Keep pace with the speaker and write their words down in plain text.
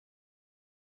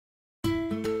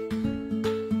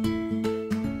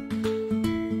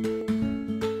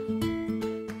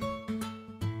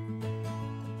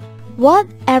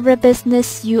Whatever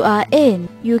business you are in,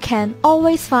 you can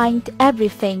always find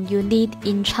everything you need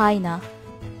in China.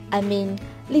 I mean,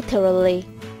 literally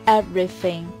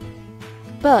everything.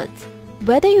 But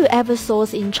whether you ever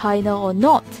source in China or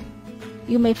not,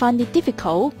 you may find it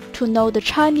difficult to know the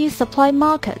Chinese supply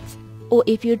market, or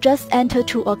if you just enter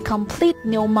to a complete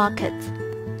new market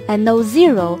and know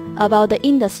zero about the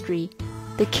industry,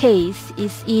 the case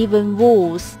is even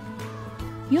worse.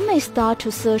 You may start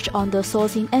to search on the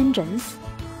sourcing engines,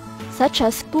 such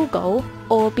as Google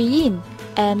or Bein,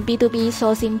 and B2B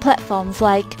sourcing platforms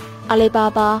like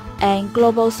Alibaba and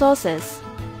Global Sources.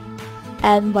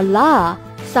 And voila!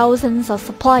 Thousands of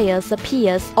suppliers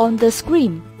appears on the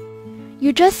screen.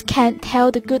 You just can't tell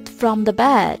the good from the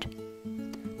bad.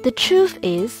 The truth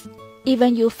is,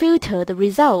 even you filter the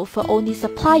result for only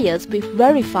suppliers with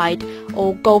verified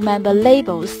or gold member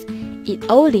labels, it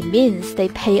only means they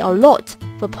pay a lot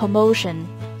for promotion.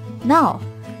 Now,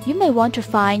 you may want to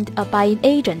find a buying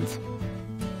agent.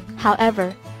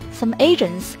 However, some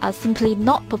agents are simply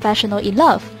not professional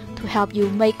enough to help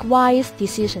you make wise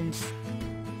decisions.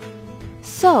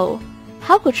 So,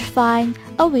 how could you find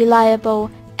a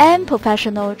reliable and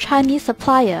professional Chinese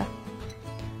supplier?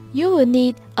 You will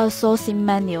need a sourcing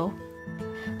manual.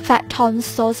 Feton's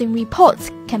sourcing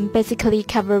reports can basically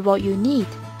cover what you need,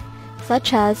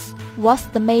 such as what's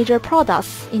the major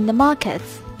products in the market,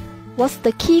 what's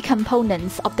the key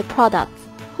components of the product,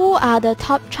 who are the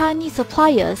top Chinese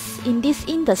suppliers in this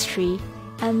industry,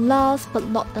 and last but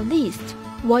not the least,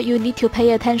 what you need to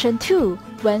pay attention to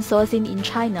when sourcing in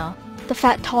China. The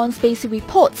Feton's basic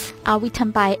reports are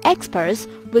written by experts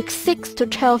with 6 to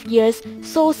 12 years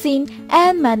sourcing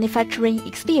and manufacturing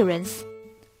experience.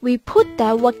 We put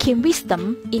their working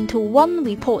wisdom into one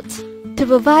report to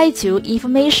provide you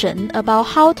information about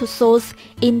how to source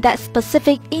in that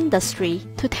specific industry,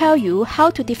 to tell you how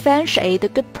to differentiate the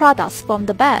good products from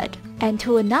the bad, and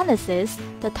to analyze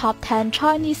the top 10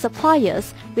 Chinese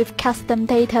suppliers with custom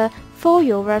data for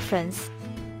your reference.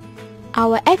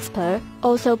 Our experts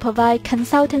also provide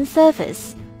consultant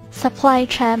service, supply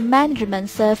chain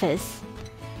management service,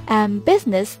 and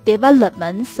business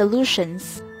development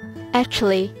solutions.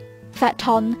 Actually,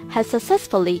 Feton has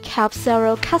successfully helped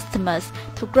several customers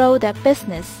to grow their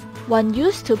business. One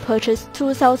used to purchase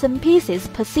 2,000 pieces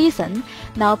per season,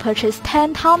 now purchase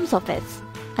 10 times of it.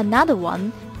 Another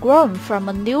one, grown from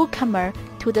a newcomer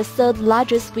to the third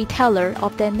largest retailer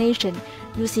of their nation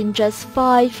using just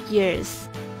 5 years.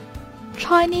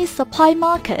 Chinese supply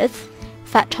markets,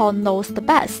 Feton knows the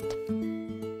best.